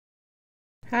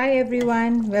Hi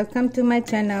everyone, welcome to my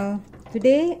channel.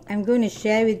 Today I'm going to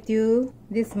share with you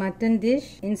this mutton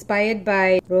dish inspired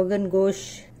by Rogan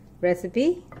Josh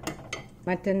recipe.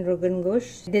 Mutton Rogan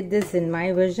Josh. I did this in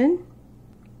my version.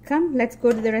 Come, let's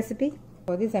go to the recipe.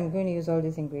 For this I'm going to use all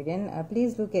these ingredients.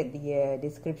 Please look at the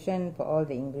description for all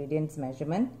the ingredients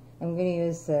measurement. I'm going to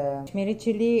use Kashmiri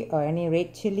chili or any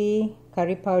red chili,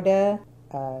 curry powder,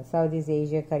 Southeast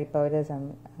Asia curry powder,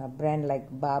 some brand like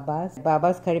Baba's.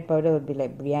 Baba's curry powder would be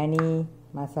like biryani,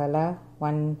 masala,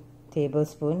 1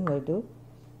 tablespoon will do.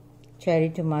 Cherry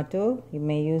tomato, you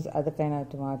may use other kind of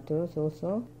tomatoes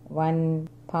also. 1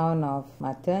 pound of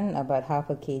mutton, about half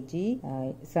a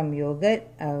kg. Some yogurt.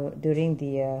 During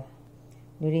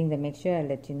the mixture, I'll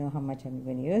let you know how much I'm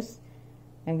going to use.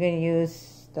 I'm going to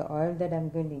use the oil that I'm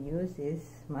going to use is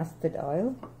mustard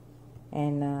oil.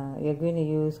 And we're going to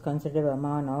use considerable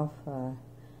amount of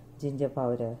ginger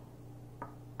powder,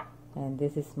 and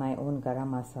this is my own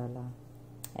garam masala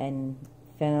and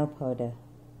fennel powder.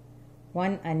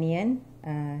 1 onion,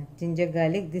 ginger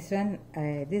garlic. This one,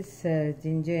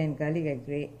 ginger and garlic I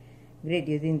grate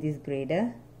using this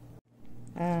grater.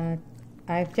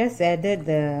 I've just added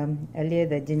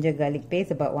the ginger garlic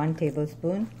paste, about 1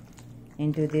 tablespoon,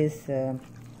 into this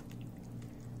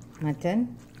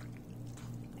mutton.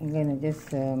 I'm going to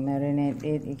just marinate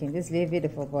it. You can just leave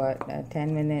it for about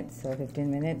 10 minutes or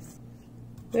 15 minutes.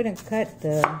 I'm going to cut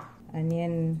the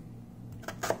onion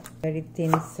very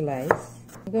thin slice.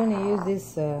 I'm going to use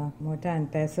this mortar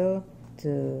and pestle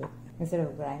to, instead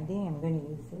of grinding, I'm going to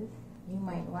use this. You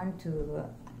might want to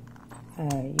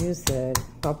use a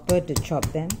chopper to chop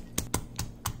them.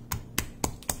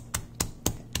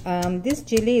 This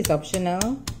chili is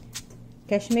optional.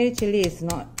 Kashmiri chili is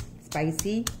not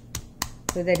spicy,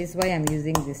 so that is why I'm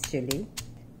using this chili.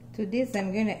 To this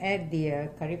I'm going to add the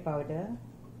curry powder,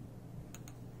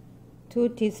 2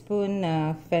 teaspoon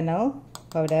fennel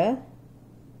powder,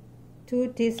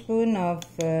 2 teaspoon of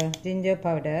ginger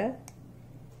powder.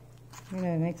 I'm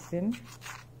going to mix them.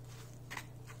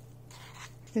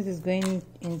 This is going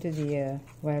into the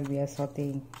while we are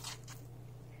sauteing.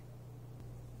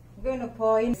 I'm going to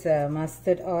pour in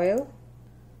mustard oil,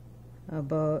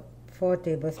 about 4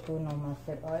 tablespoons of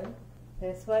mustard oil.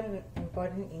 There's one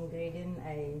important ingredient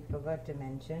I forgot to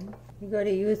mention. You got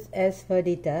to use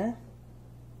asafoetida,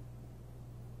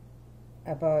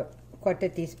 about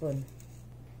 1/4 teaspoon.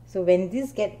 So when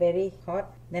this get very hot,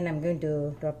 then I'm going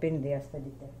to drop in the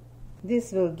asafoetida.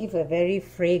 This will give a very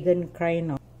fragrant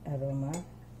kind of aroma.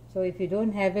 So if you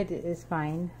don't have it, it's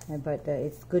fine, but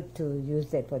it's good to use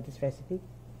that for this recipe.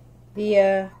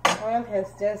 The oil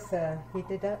has just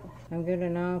heated up. I'm going to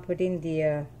now put in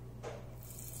the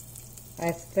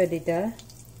asafoetida.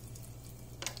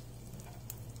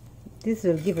 This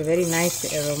will give a very nice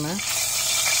aroma.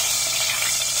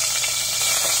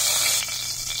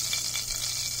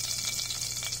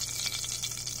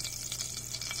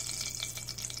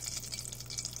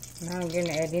 Now I'm going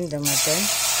to add in the mutton.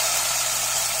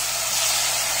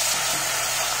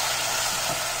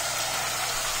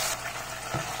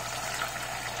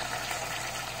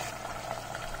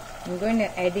 I'm going to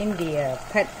add in the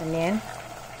cut onion.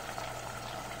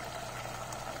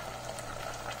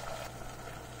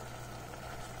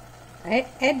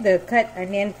 Add the cut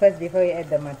onion first before you add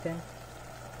the mutton.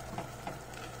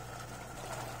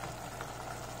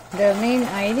 The main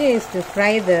idea is to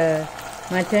fry the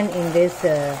mutton in this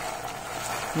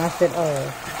mustard oil.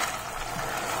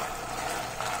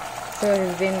 So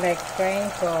it's been like frying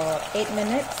for 8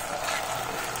 minutes.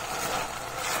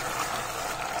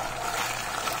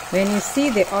 When you see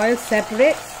the oil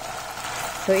separates,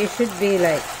 so it should be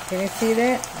like, can you see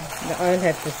that? The oil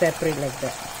has to separate like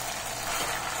that.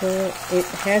 So it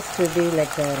has to be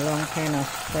like a long kind of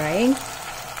frying.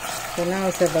 So now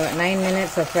it's about 9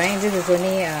 minutes of frying. This is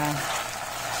only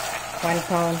 1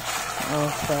 pound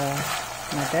of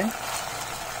mutton.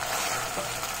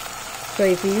 So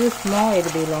if you use more, it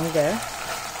will be longer.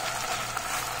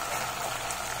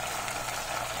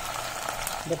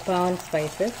 The pound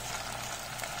spices.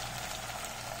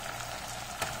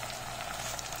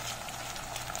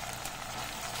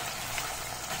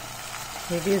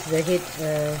 Reduce the heat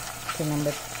to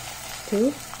number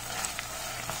 2.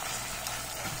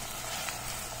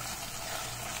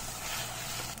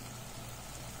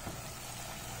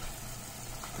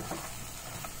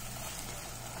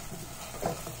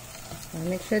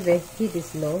 Make sure the heat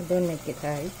is low, don't make it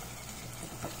high.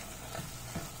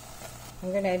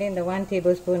 I'm going to add in the 1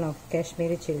 tablespoon of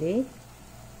Kashmiri chili.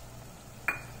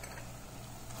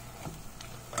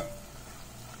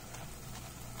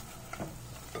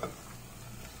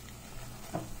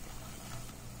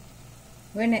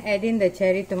 I'm going to add in the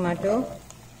cherry tomato.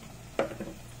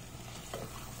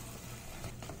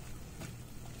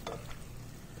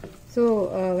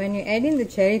 So when you add in the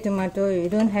cherry tomato, you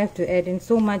don't have to add in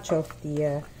so much of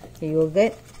the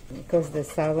yogurt because the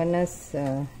sourness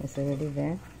is already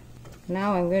there.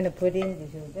 Now I'm going to put in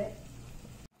the yogurt.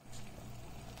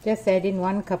 Just add in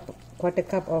 1 cup, quarter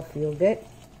cup of yogurt.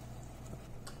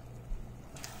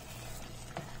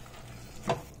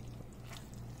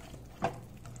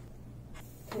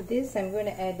 To this I'm going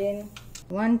to add in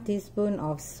 1 teaspoon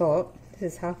of salt.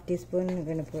 This is half teaspoon. I'm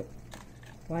going to put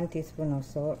 1 teaspoon of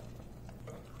salt.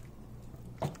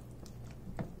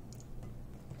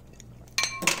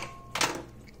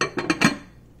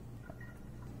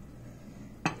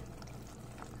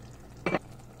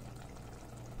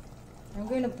 I'm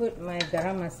going to put my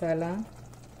garam masala.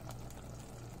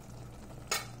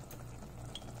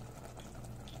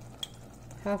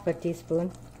 Half a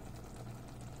teaspoon.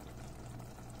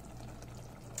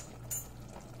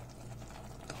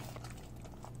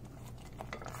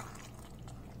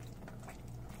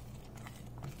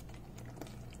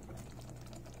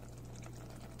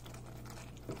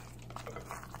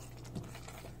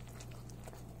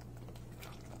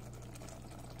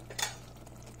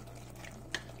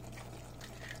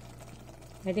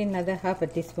 Add in another half a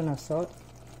teaspoon of salt.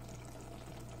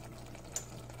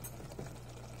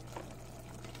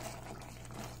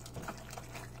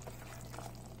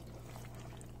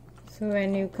 So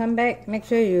when you come back, make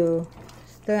sure you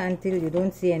stir until you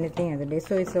don't see anything at the base.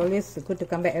 So it's always good to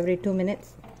come back every 2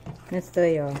 minutes and stir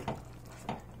your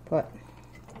pot.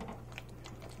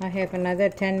 I have another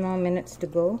 10 more minutes to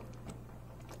go.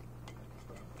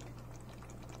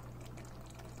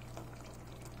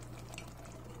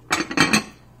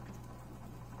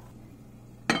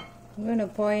 I'm going to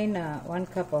pour in 1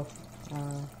 cup of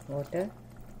water.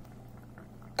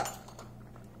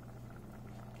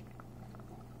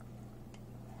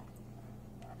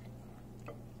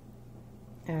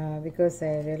 Because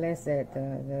I realized that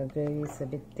the gravy is a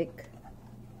bit thick.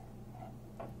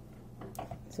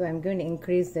 So I'm going to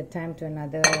increase the time to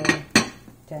another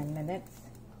 10 minutes.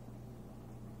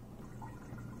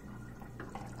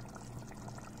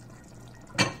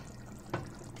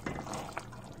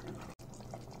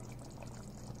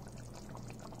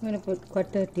 I'm going to put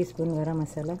quarter teaspoon garam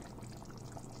masala.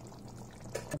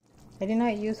 I did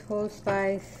not use whole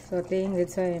spice sauteing,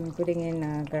 that's why I'm putting in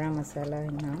garam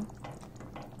masala now.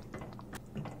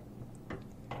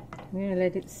 I'm going to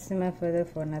let it simmer further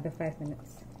for another 5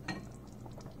 minutes.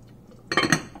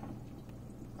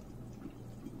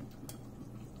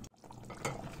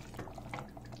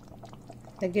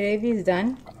 The gravy is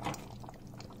done.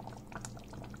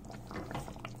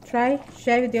 Try,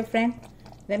 share with your friend.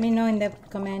 Let me know in the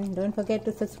comment. Don't forget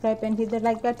to subscribe and hit the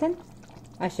like button.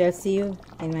 I shall see you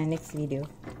in my next video.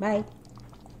 Bye.